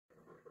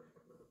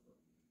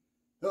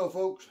Hello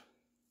folks,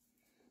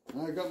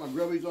 I got my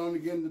grubbies on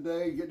again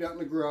today, getting out in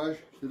the garage.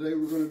 Today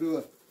we're going to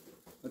do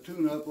a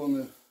tune-up on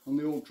the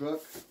old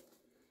truck.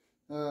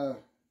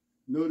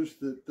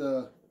 Noticed that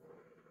the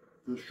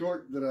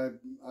short that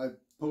I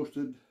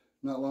posted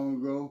not long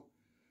ago,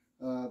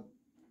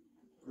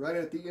 right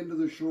at the end of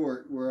the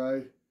short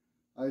where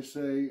I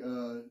say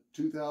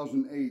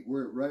 2008,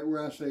 right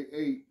where I say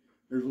 8,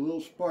 there's a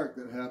little spark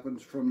that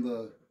happens from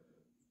the,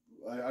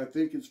 I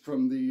think it's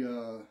from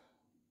the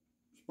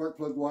spark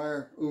plug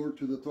wire over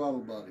to the throttle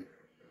body.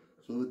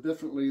 So that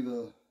definitely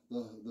the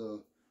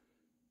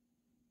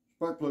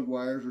spark plug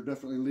wires are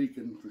definitely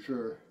leaking for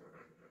sure.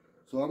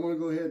 So I'm going to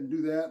go ahead and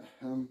do that.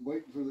 I'm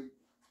waiting for the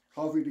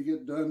coffee to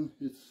get done.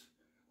 It's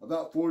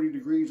about 40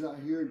 degrees out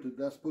here.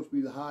 That's supposed to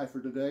be the high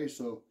for today.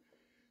 So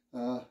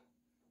I'll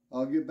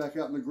get back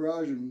out in the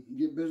garage and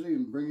get busy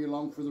and bring you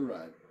along for the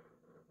ride.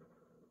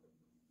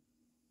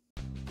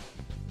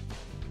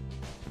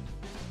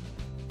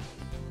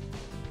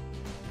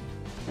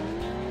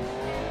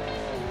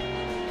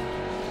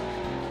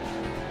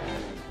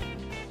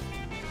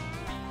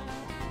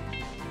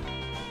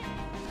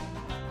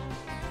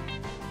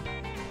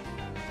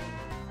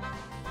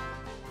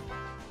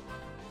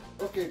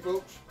 Okay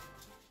folks,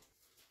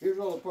 here's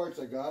all the parts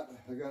I got.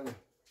 I got a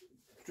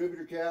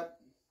distributor cap,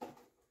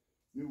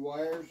 new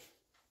wires,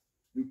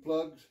 new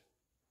plugs,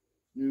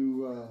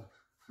 new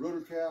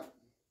rotor cap,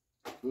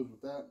 goes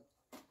with that,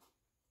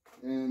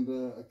 and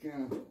a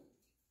can of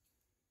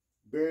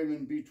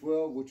Berryman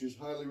B12, which is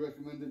highly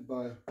recommended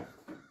by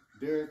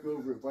Derek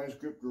over at Vice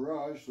Grip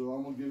Garage, so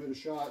I'm going to give it a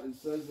shot. It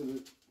says that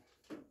it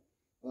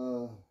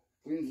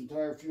cleans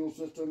entire fuel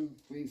system,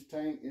 cleans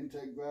tank,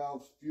 intake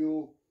valves,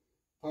 fuel,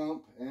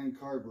 pump, and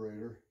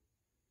carburetor.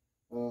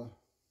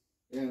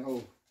 And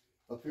oh,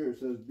 up here it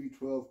says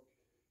B12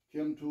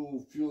 Chem Tool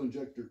Fuel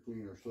Injector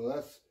Cleaner. So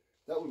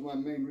that was my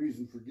main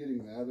reason for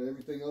getting that.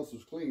 Everything else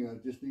is clean. I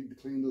just need to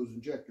clean those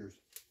injectors.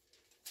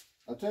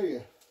 I'll tell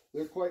you,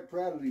 they're quite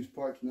proud of these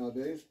parts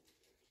nowadays.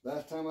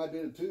 Last time I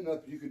did a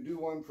tune-up, you could do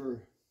one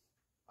for,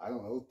 I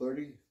don't know,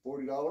 $30,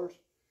 $40.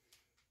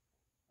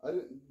 I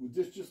didn't, with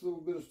just a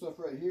little bit of stuff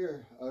right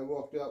here, I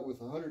walked out with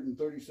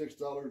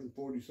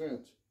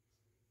 $136.40.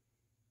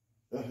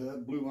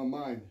 That blew my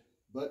mind,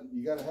 but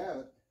you got to have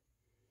it.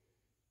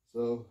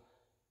 So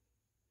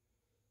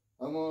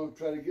I'm going to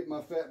try to get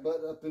my fat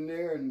butt up in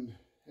there and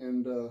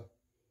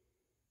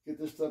get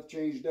this stuff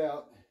changed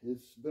out.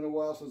 It's been a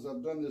while since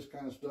I've done this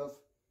kind of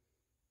stuff,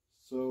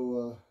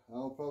 so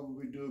I'll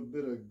probably do a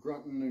bit of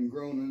grunting and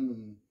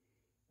groaning,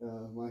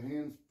 and my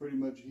hand's pretty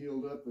much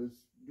healed up.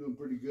 It's doing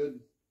pretty good,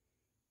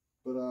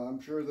 but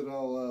I'm sure that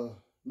I'll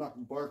knock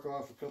the bark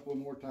off a couple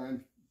more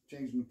times,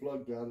 changing the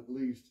plugs out at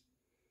least.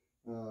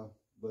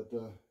 But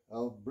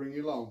I'll bring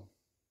you along.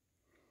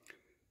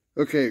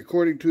 Okay,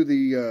 according to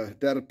the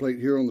data plate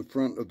here on the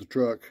front of the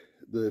truck,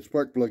 the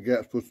spark plug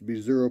gap is supposed to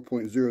be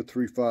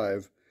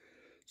 0.035.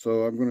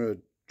 So I'm going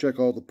to check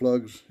all the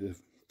plugs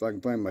if I can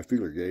find my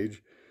feeler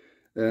gauge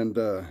and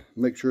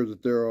make sure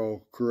that they're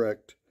all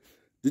correct.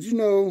 Did you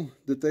know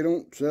that they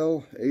don't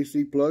sell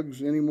AC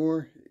plugs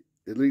anymore?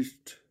 At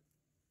least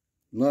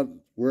not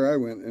where I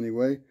went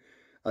anyway.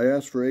 I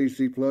asked for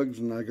AC plugs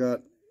and I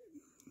got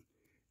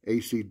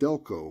AC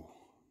Delco.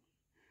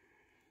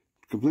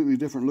 Completely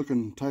different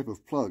looking type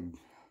of plug.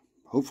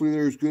 Hopefully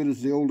they're as good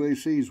as the old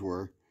ACs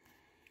were.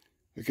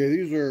 Okay,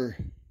 these are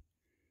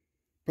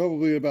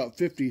probably about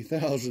 50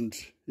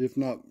 thousandths, if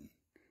not,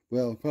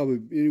 well,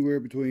 probably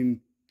anywhere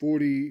between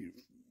 40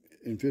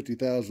 and 50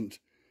 thousandths.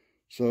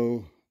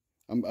 So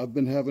I've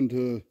been having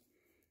to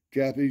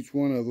gap each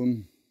one of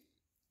them.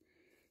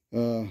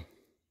 And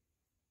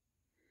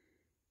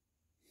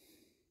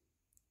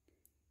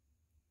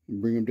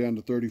bring them down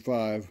to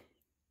 35.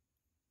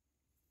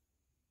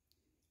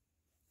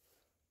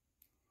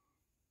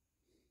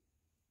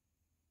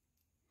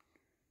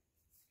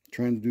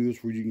 Trying to do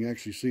this where you can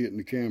actually see it in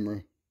the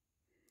camera.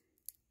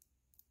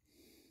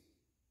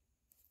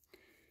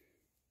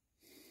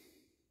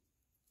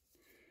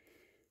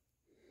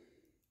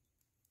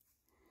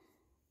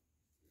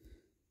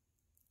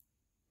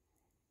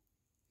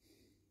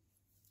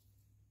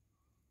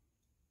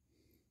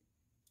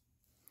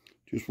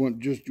 You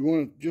want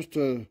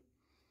to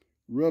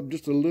rub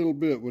just a little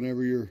bit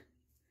whenever you're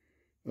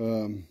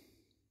putting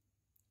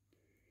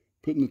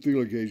the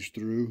feeler gauge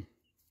through.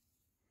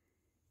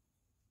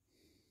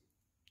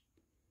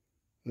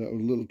 That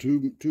was a little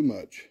too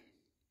much.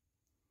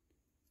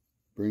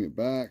 Bring it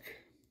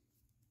back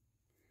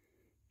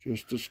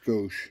just a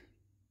skosh.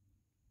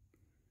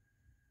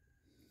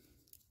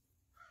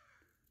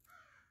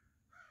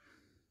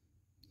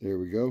 There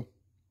we go.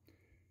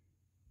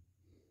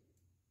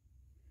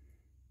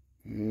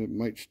 It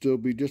might still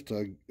be just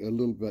a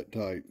little bit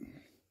tight.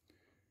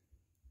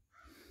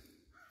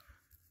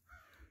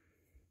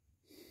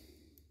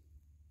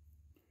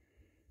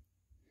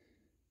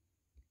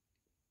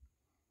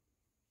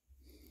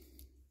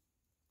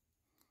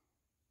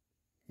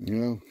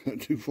 No,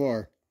 not too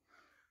far.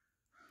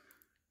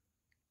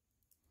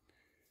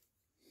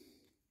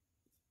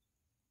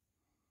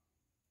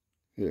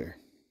 There.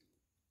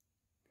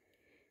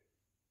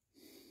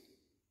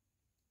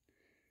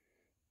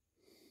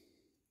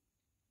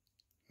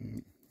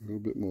 A little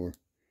bit more.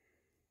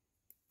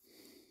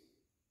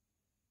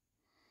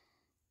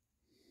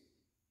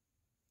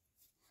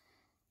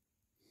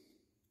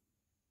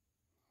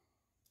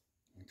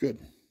 Good.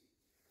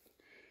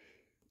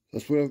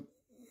 That's what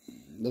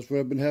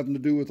I've been having to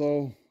do with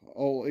all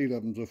 8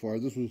 of them so far.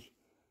 This was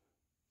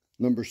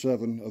number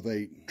 7 of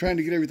 8. Trying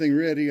to get everything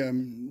ready.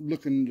 I'm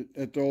looking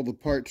at all the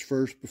parts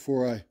first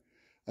before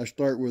I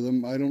start with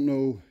them. I don't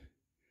know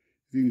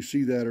if you can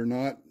see that or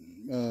not,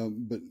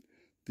 but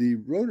the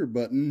rotor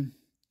button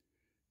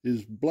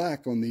is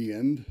black on the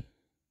end.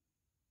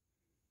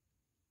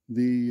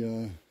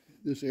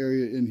 This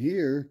area in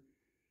here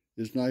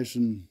is nice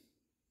and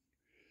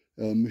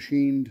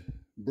machined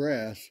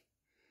brass,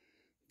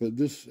 but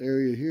this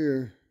area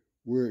here,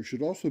 where it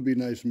should also be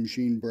nice and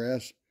machined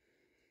brass,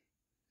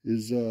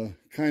 is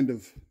kind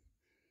of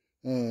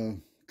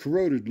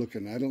corroded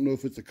looking. I don't know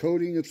if it's a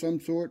coating of some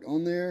sort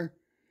on there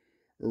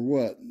or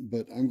what,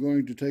 but I'm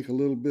going to take a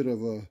little bit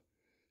of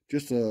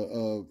just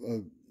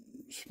a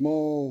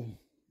small,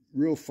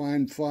 real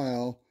fine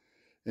file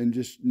and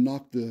just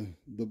knock the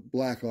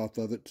black off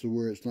of it to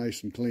where it's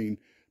nice and clean.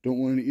 Don't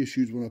want any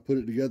issues when I put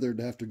it together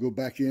to have to go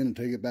back in and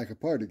take it back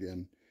apart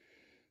again.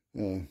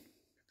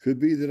 Could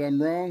be that I'm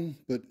wrong,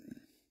 but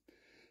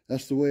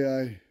that's the way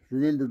I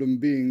remembered them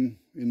being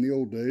in the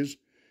old days,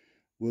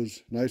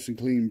 was nice and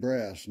clean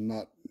brass and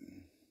not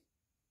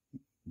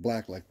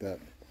black like that.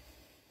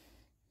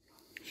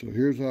 So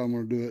here's how I'm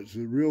going to do it. It's a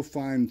real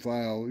fine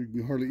file. You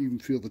can hardly even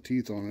feel the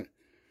teeth on it.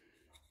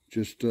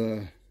 Just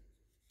rub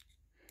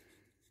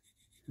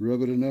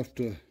it enough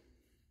to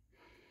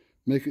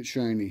make it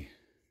shiny.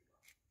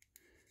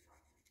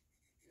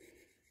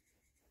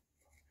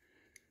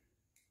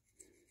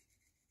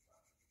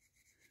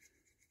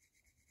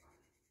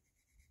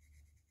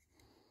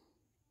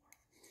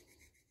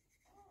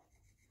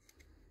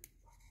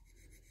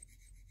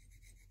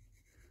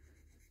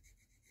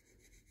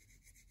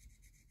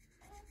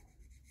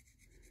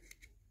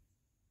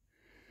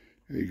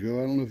 There you go.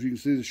 I don't know if you can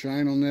see the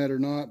shine on that or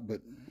not,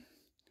 but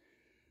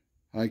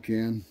I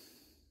can.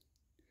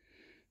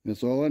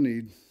 That's all I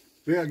need.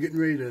 So yeah, getting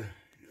ready to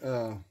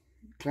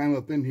climb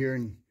up in here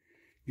and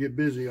get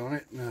busy on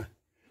it. And I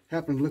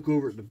happened to look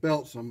over at the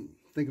belts. I'm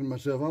thinking to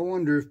myself, I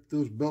wonder if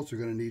those belts are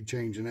going to need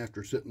changing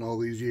after sitting all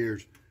these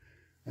years.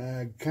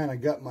 I kind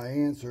of got my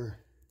answer.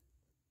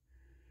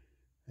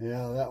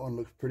 Yeah, that one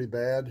looks pretty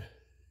bad.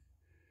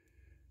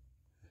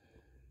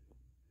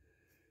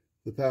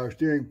 The power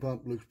steering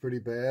pump looks pretty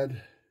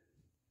bad.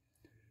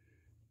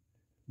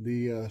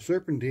 The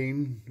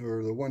serpentine,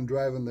 or the one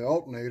driving the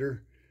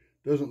alternator,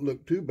 doesn't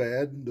look too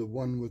bad, the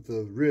one with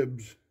the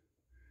ribs.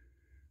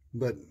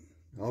 But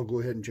I'll go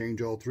ahead and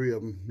change all 3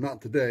 of them.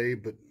 Not today,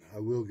 but I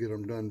will get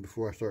them done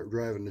before I start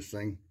driving this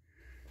thing.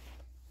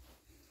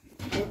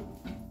 But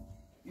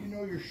you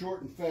know you're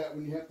short and fat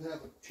when you have to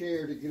have a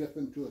chair to get up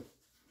into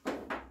a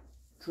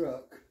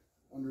truck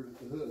under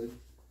the hood.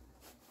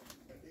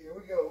 Here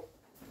we go.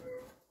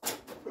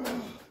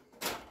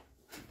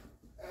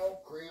 Ow,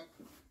 cramp.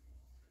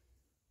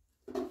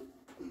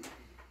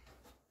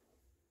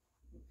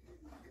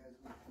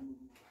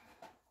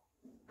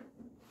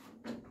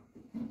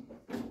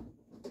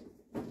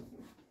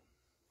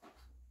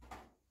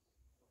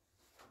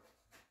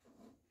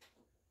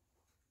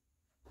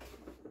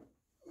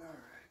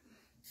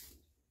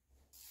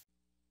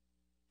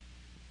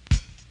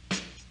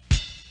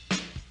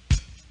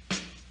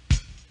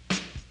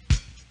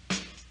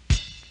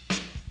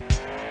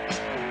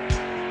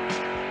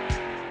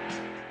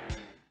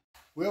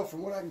 Well,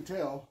 from what I can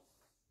tell,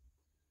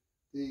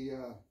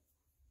 the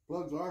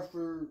plugs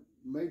are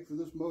made for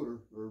this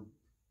motor, or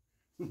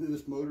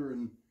this motor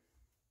and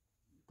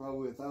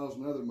probably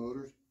 1,000 other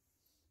motors,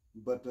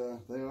 but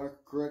they are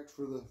correct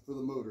for the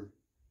motor.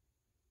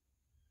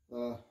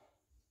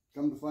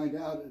 Come to find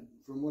out,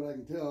 from what I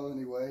can tell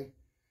anyway,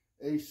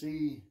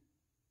 AC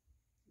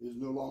is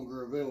no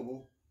longer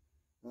available,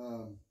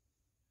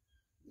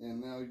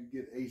 and now you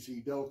get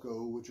AC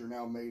Delco, which are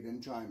now made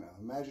in China.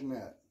 Imagine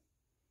that.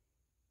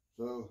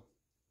 So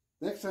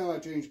next time I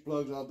change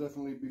plugs, I'll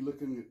definitely be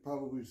looking at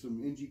probably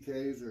some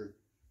NGKs or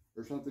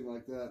something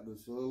like that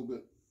that's a little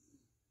bit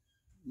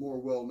more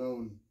well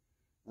known.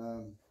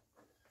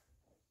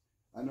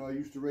 I know I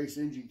used to race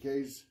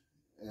NGKs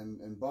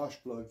and Bosch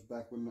plugs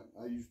back when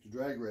I used to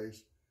drag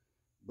race,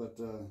 but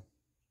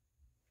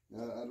I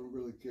don't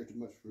really care too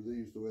much for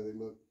these the way they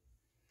look.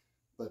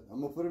 But I'm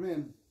gonna put them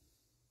in.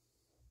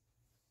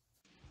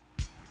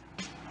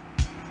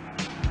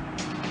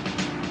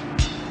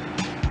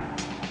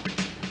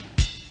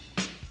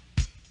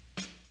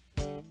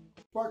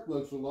 Spark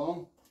plug so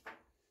long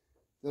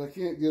that I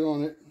can't get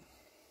on it,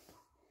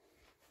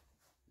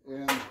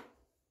 and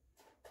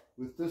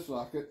with this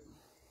socket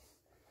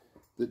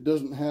that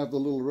doesn't have the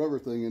little rubber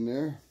thing in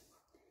there,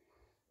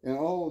 and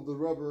all of the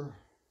rubber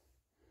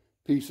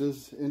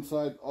pieces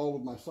inside all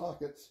of my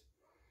sockets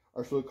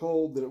are so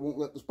cold that it won't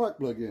let the spark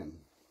plug in.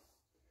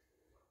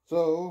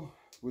 So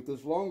with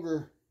this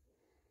longer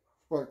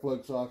spark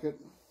plug socket,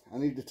 I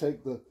need to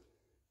take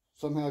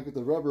somehow get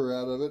the rubber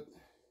out of it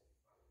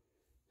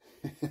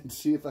and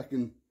see if I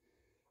can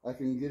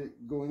get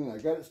it going in. I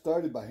got it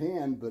started by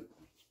hand, but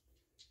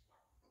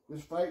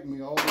it's fighting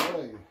me all the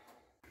way.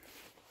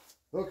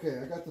 Okay,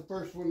 I got the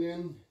first one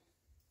in.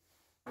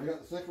 I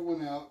got the second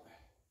one out.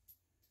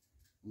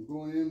 I'm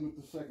going in with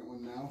the second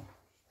one now.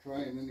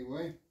 Trying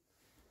anyway.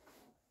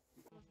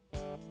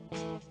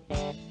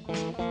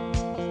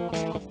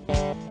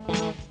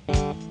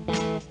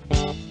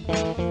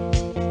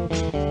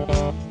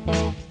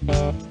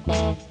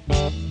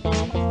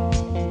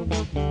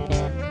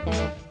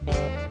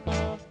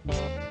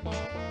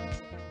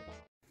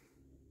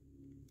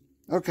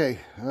 Okay,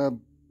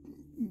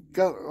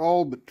 got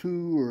all but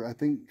 2, or I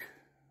think,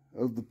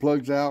 of the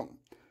plugs out,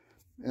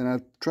 and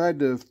I've tried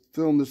to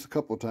film this a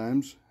couple of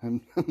times,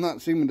 and I'm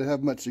not seeming to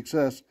have much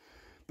success.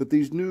 But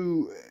these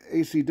new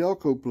AC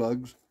Delco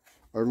plugs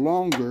are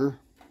longer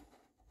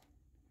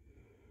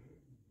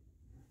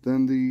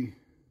than the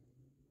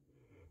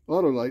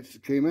auto lights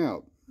that came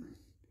out,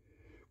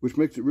 which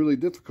makes it really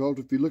difficult.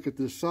 If you look at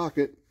this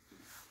socket,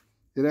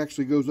 it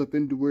actually goes up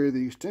into where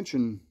the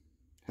extension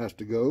has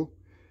to go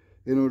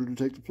in order to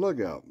take the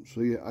plug out.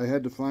 So yeah, I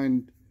had to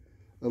find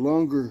a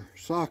longer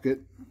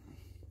socket,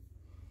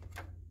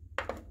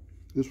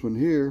 this one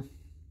here,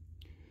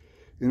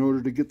 in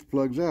order to get the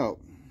plugs out.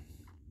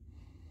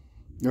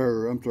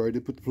 Or, I'm sorry,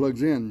 to put the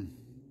plugs in.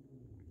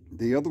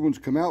 The other ones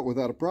come out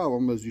without a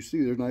problem. As you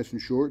see, they're nice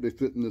and short. They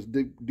fit in this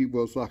deep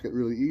well socket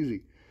really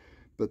easy.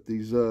 But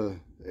these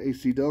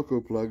AC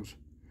Delco plugs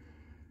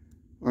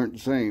aren't the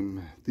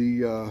same.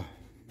 The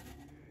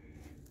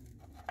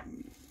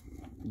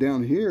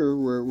down here,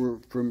 where we're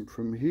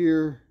from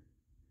here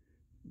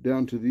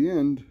down to the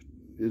end,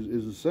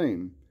 is the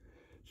same.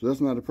 So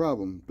that's not a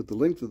problem. But the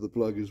length of the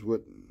plug is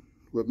what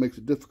makes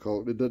it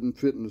difficult. It doesn't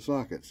fit in the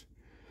sockets.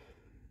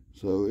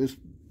 So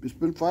it's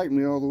been fighting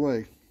me all the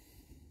way.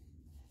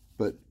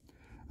 But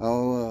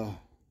I'll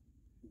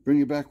bring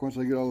you back once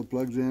I get all the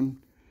plugs in,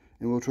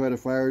 and we'll try to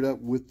fire it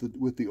up with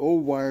the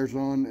old wires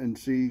on and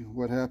see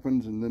what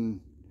happens, and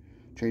then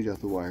change out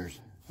the wires.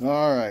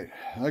 All right,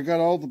 I got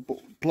all the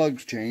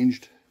plugs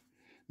changed.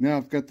 Now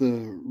I've got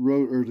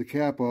the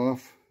cap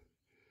off,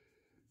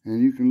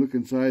 and you can look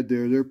inside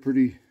there. They're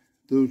pretty.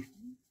 Those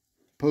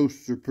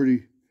posts are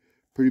pretty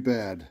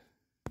bad.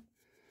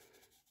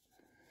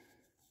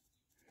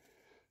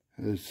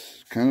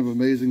 It's kind of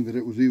amazing that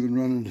it was even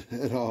running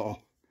at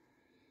all.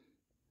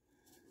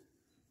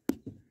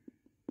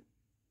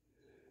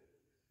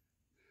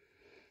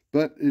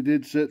 But it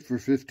did sit for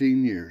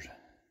 15 years.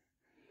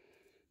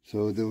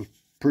 So it was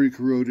pretty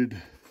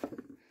corroded.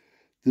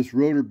 This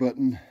rotor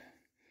button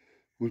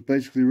was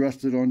basically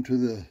rusted onto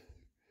the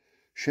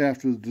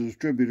shaft of the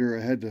distributor.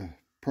 I had to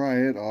pry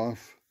it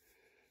off,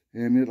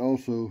 and it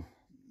also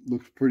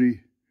looks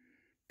pretty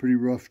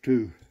rough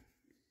too.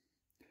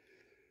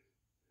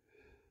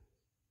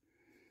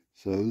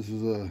 So this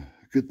is a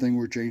good thing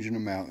we're changing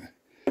them out.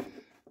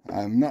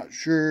 I'm not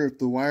sure if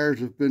the wires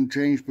have been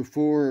changed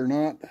before or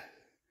not.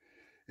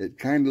 It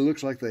kind of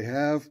looks like they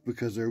have,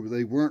 because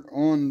they weren't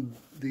on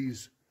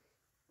these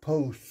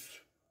posts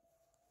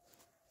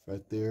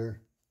right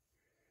there.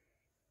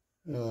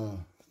 The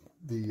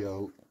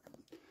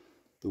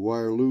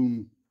wire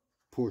loom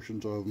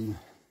portions of them.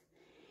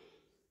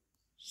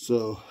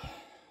 So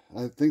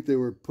I think they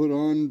were put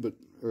on,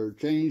 or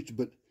changed,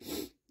 but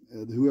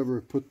whoever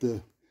put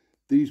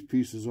these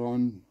pieces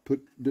on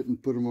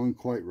didn't put them on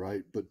quite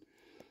right. But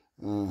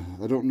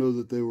I don't know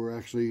that they were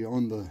actually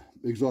on the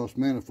exhaust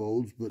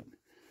manifolds, but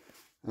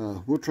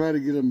we'll try to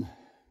get them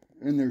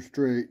in there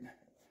straight,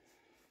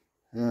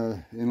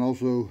 and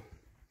also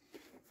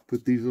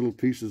put these little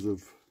pieces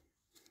of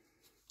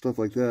stuff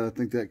like that. I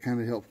think that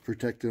kind of helps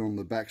protect it on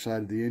the back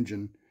side of the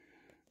engine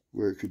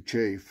where it could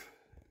chafe.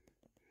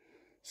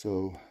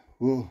 So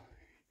we'll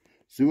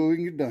see what we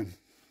can get done.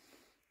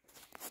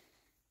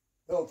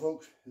 Well,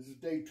 folks, this is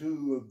day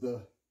 2 of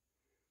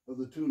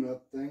the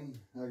tune-up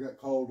thing. I got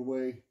called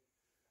away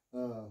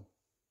to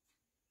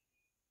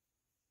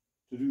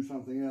do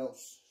something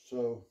else,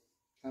 so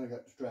kind of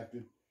got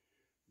distracted.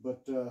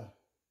 But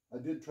I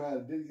did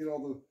get all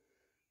the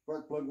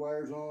spark plug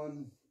wires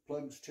on,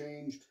 plugs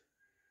changed,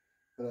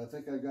 but I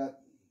think I got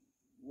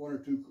 1 or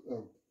 2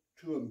 of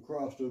them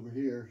crossed over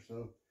here.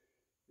 So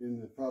in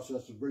the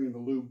process of bringing the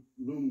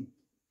loom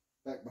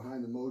back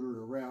behind the motor and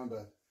around,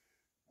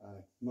 I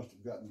must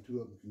have gotten 2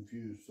 of them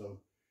confused. So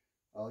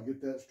I'll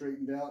get that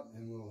straightened out,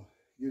 and we'll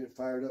get it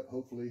fired up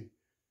hopefully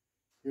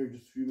here in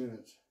just a few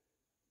minutes.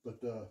 But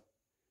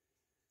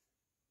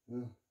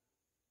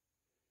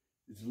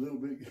it's a little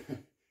bit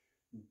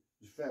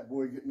this fat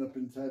boy getting up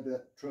inside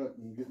that truck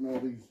and getting all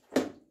these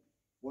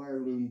wire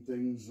loom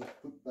things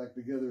put back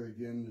together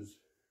again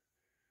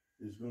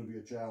is going to be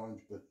a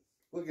challenge, but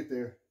we'll get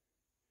there.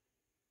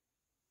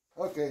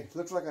 Okay,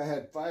 looks like I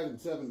had 5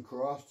 and 7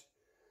 crossed,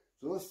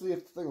 so let's see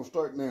if the thing will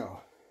start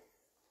now.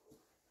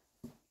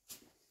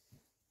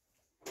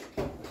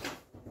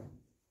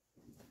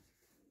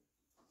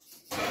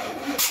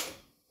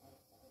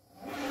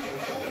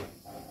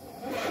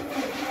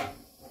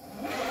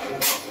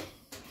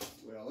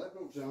 Well, that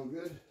don't sound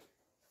good.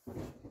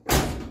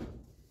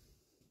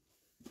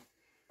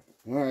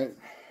 Alright.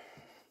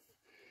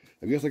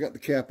 I guess I got the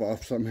cap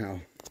off somehow.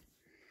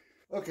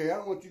 Okay, I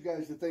don't want you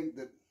guys to think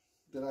that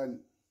I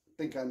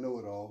think I know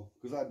it all,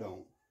 because I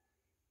don't.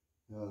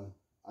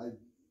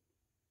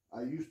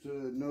 I used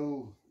to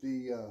know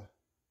the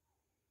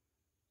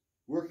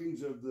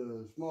workings of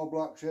the small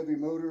block Chevy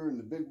motor and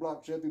the big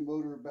block Chevy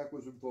motor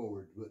backwards and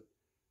forwards, but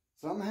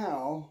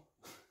somehow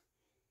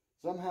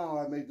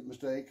I made the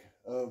mistake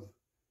of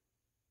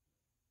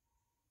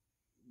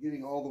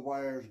getting all the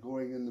wires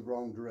going in the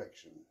wrong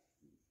direction.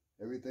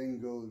 Everything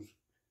goes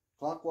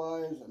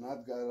clockwise, and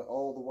I've got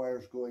all the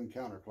wires going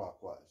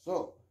counterclockwise.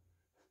 So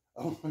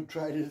I want to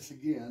try this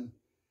again.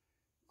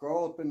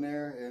 Crawl up in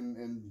there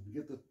and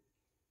get the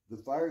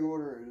firing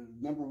order.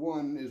 Number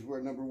 1 is where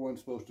number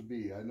 1's supposed to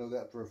be. I know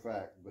that for a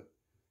fact, but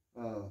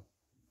I'm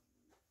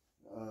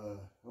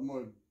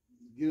going to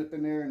get up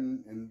in there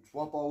and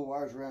swap all the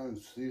wires around and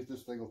see if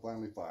this thing will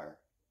finally fire.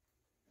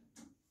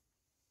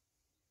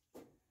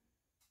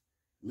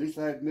 At least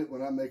I admit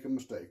when I make a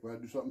mistake, when I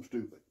do something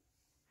stupid.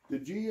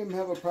 Did GM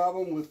have a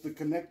problem with the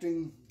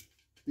connecting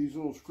these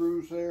little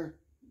screws there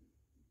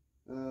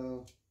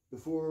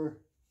before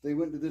they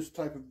went to this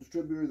type of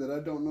distributor that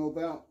I don't know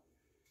about?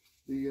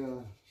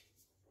 The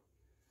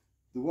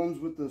ones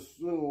with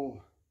this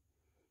little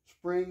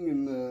spring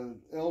and the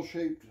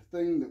L-shaped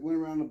thing that went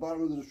around the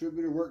bottom of the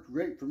distributor worked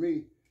great for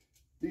me.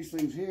 These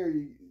things here,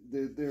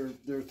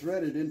 they're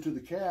threaded into the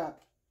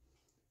cap.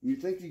 You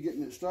think you're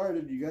getting it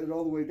started, you got it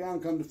all the way down,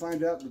 come to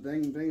find out the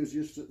thing is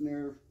just sitting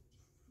there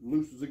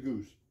loose as a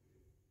goose.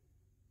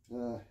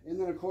 And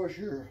then of course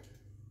you're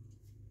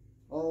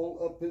all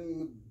up in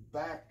the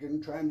back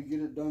and trying to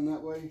get it done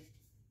that way.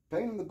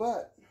 Pain in the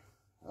butt.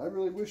 I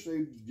really wish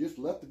they just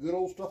left the good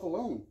old stuff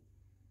alone.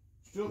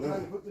 Still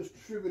trying to put this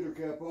distributor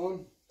cap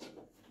on.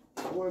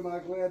 Boy, am I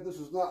glad this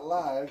is not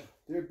live.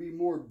 There'd be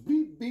more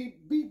beep,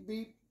 beep, beep,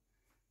 beep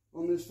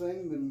on this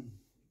thing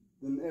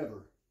than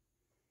ever.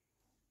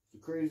 It's the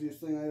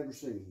craziest thing I ever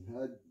seen.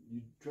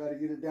 You try to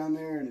get it down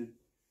there and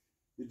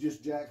it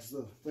just jacks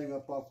the thing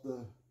up off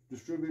the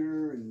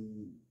distributor,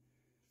 and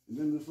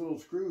then this little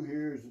screw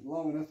here is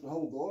long enough to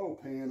hold the oil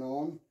pan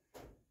on.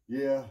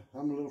 Yeah,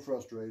 I'm a little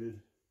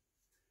frustrated.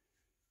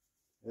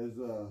 As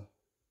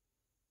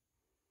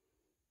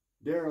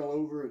Daryl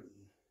over at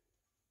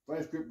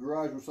Vice Grip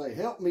Garage will say,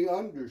 help me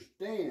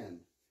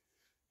understand.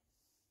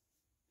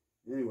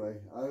 Anyway,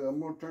 I'm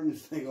going to turn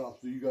this thing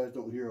off so you guys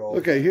don't hear all.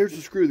 Okay, here's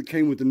the screw that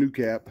came with the new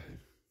cap.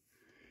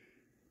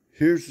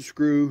 Here's the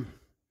screw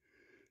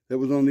that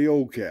was on the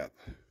old cap.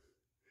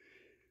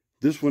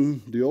 This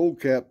one, the old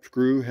cap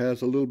screw,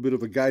 has a little bit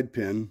of a guide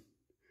pin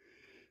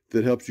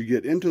that helps you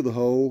get into the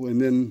hole,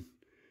 and then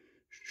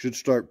should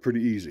start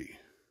pretty easy.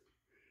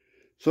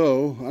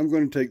 So I'm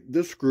going to take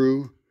this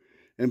screw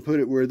and put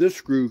it where this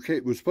screw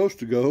was supposed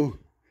to go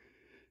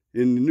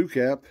in the new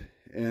cap,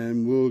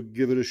 and we'll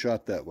give it a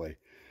shot that way.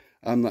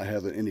 I'm not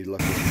having any luck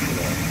with this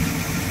at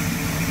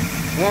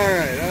all.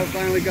 Alright, I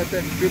finally got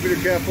that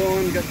distributor cap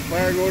on, got the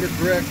firing order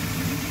correct.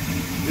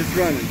 It's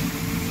running.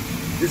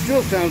 It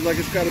still sounds like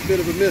it's got a bit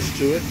of a mist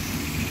to it.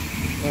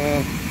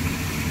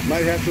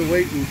 Might have to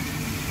wait and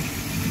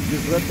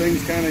just let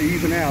things kind of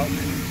even out.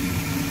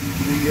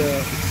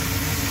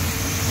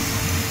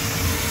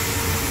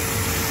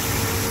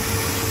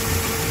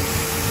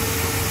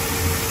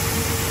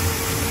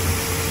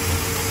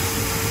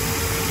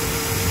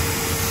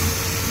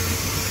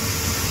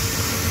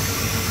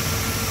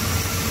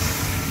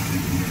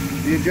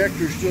 The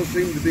injectors still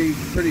seem to be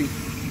pretty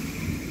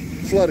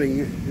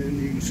flooding,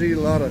 and you can see a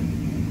lot of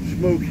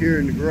smoke here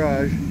in the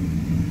garage.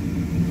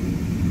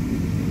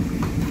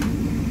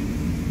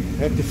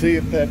 Have to see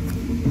if that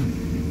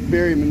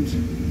Berryman's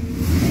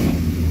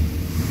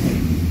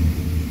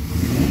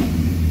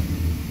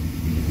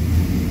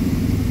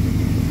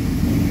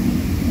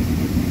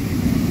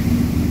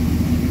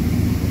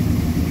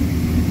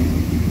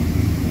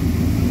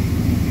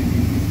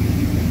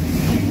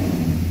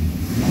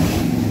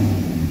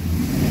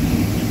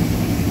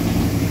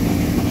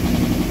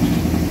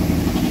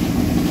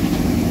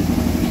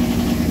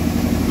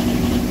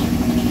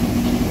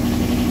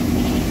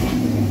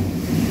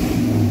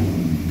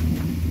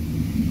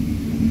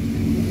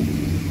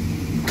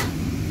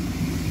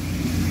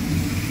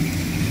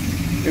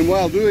And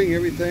while doing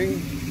everything,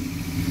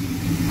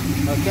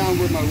 I found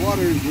where my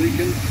water is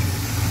leaking.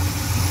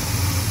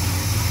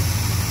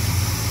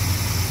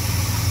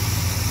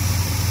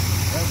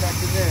 Right back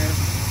in there.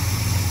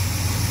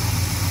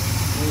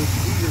 There's a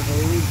heater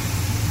hose.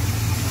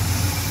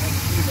 Let's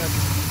see if I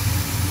can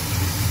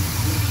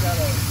get a shot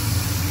of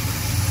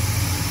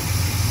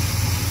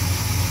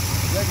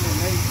regular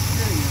made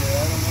steering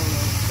there. I don't know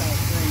what kind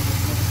of thing, but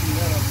I've never seen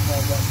that on the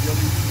small block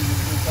Chevy. Usually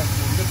just goes back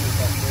to the nipple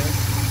back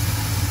there.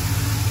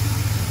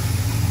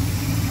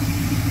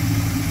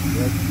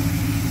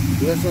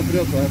 So that's something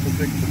else I have to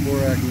fix before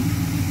I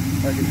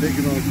can take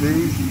it on a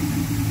cruise.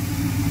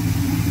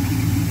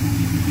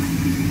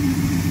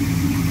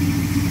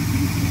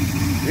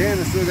 And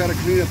I still got to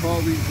clean up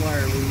all these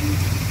wire looms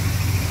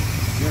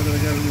now that I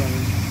got it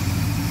running.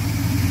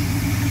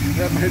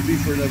 That might be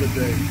for another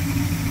day.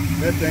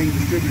 That dang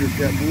distributor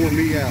cap wore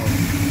me out.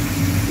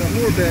 Got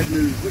more bad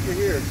news. Look at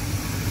here.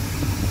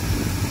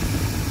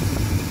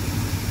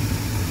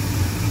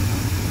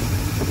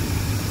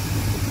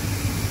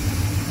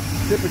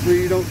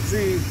 Typically you don't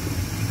see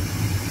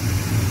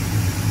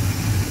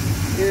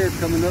air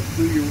coming up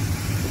through your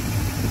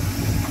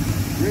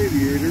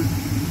radiator.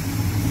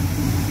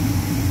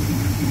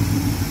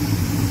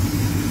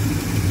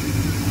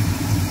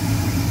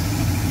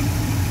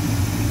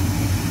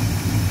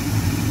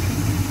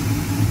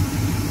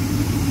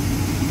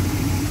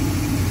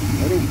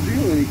 I don't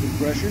feel any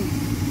compression.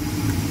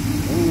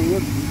 I don't know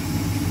what's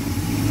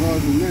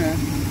causing that.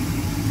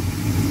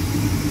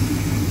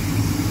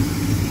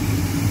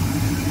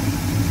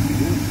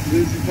 As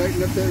soon as you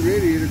tighten up that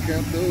radiator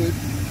cap though, it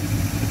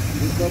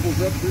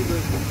bubbles up through the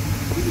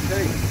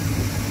tank.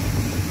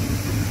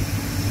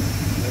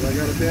 Have I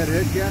got a bad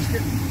head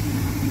gasket?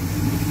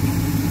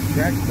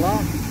 Cracked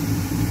block?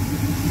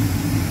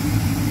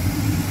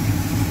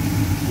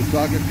 The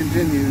saga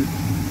continues.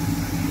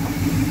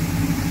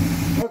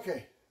 Okay,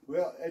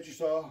 well, as you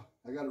saw,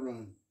 I got it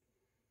running.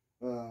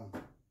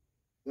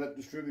 That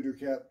distributor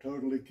cap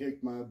totally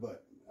kicked my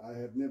butt. I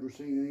have never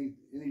seen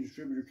any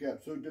distributor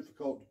cap so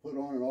difficult to put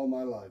on in all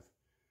my life.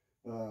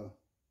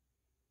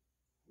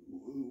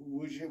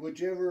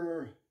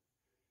 Whichever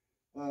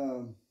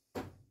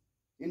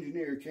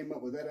engineer came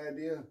up with that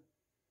idea,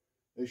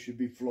 they should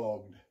be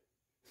flogged.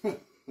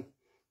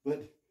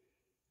 But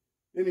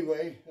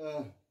anyway,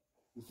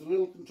 it's a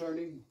little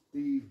concerning,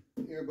 the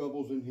air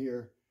bubbles in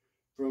here.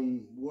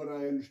 From what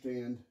I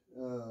understand,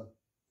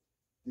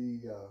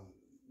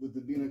 with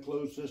it being a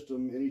closed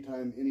system,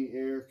 anytime any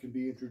air can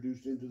be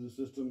introduced into the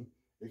system,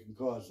 it can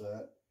cause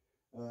that.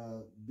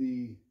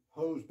 The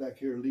hose back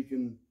here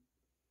leaking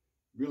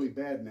really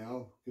bad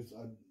now, because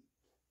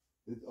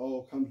it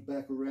all comes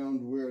back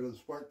around where the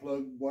spark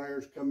plug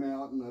wires come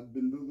out, and I've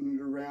been moving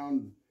it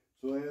around,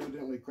 so I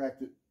evidently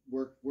cracked it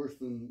worse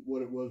than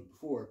what it was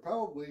before.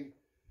 Probably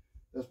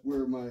that's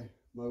where my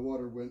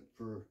water went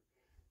from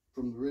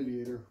the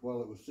radiator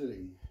while it was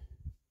sitting.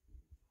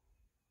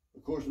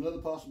 Of course, another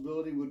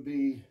possibility would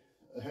be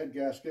a head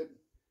gasket.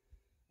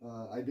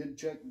 I did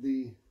check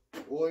the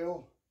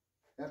oil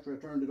after I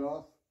turned it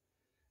off,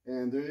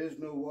 and there is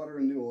no water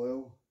in the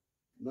oil,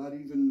 not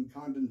even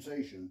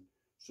condensation.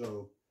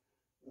 So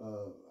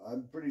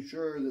I'm pretty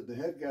sure that the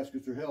head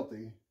gaskets are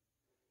healthy.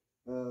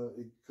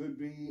 It could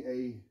be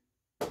a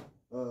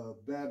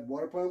bad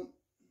water pump.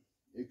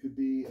 It could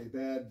be a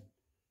bad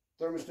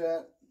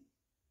thermostat.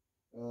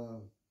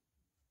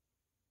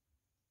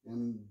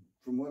 And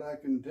from what I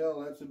can tell,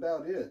 that's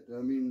about it.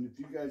 I mean, if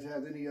you guys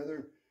have any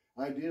other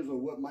ideas of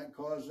what might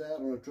cause that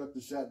on a truck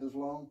that sat this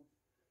long,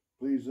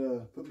 please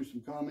put me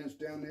some comments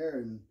down there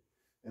and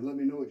let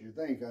me know what you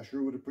think. I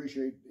sure would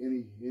appreciate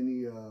any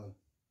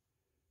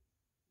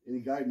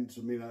guidance.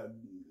 I mean,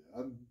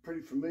 I'm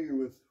pretty familiar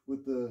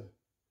with the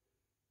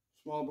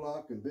small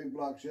block and big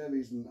block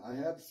Chevys, and I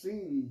have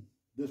seen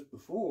this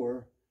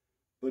before,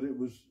 but it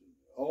was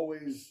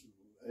always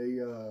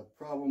a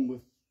problem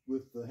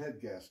with the head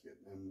gasket.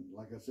 And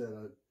like I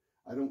said,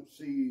 I don't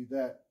see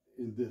that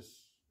in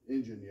this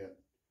engine yet.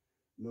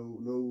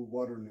 No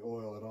water in the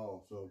oil at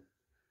all. So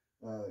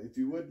if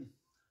you would,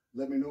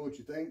 let me know what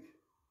you think.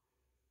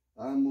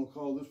 I'm gonna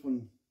call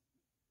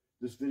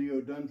this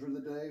video done for the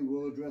day.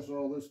 We'll address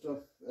all this stuff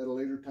at a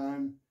later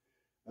time.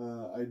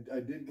 I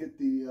did get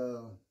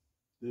the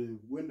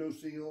window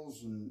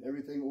seals and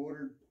everything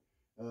ordered.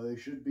 They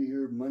should be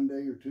here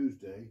Monday or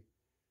Tuesday.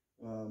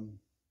 And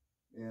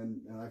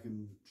I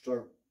can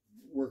start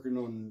working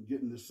on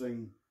getting this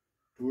thing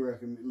to where I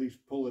can at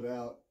least pull it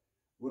out.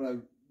 What I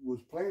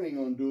was planning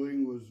on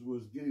doing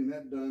was getting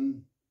that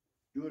done,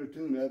 doing a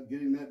tune-up,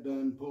 getting that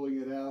done,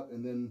 pulling it out,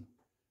 and then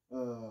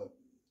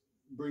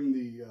bring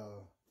the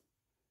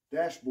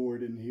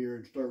dashboard in here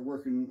and start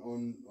working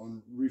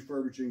on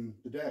refurbishing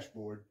the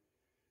dashboard.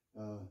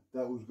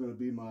 That was going to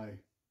be my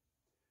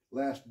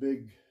last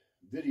big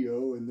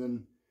video, and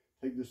then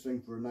take this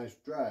thing for a nice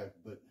drive.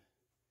 But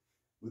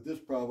with this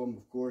problem,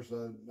 of course,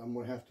 I'm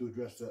going to have to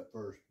address that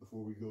first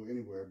before we go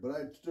anywhere. But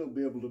I'd still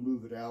be able to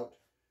move it out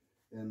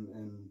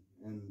and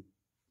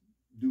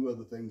do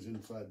other things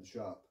inside the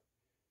shop.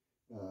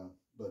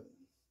 But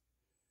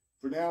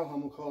for now, I'm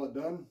going to call it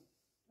done.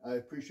 I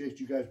appreciate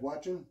you guys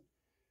watching.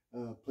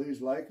 Please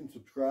like and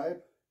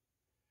subscribe.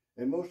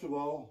 And most of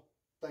all,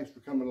 thanks for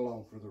coming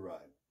along for the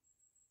ride.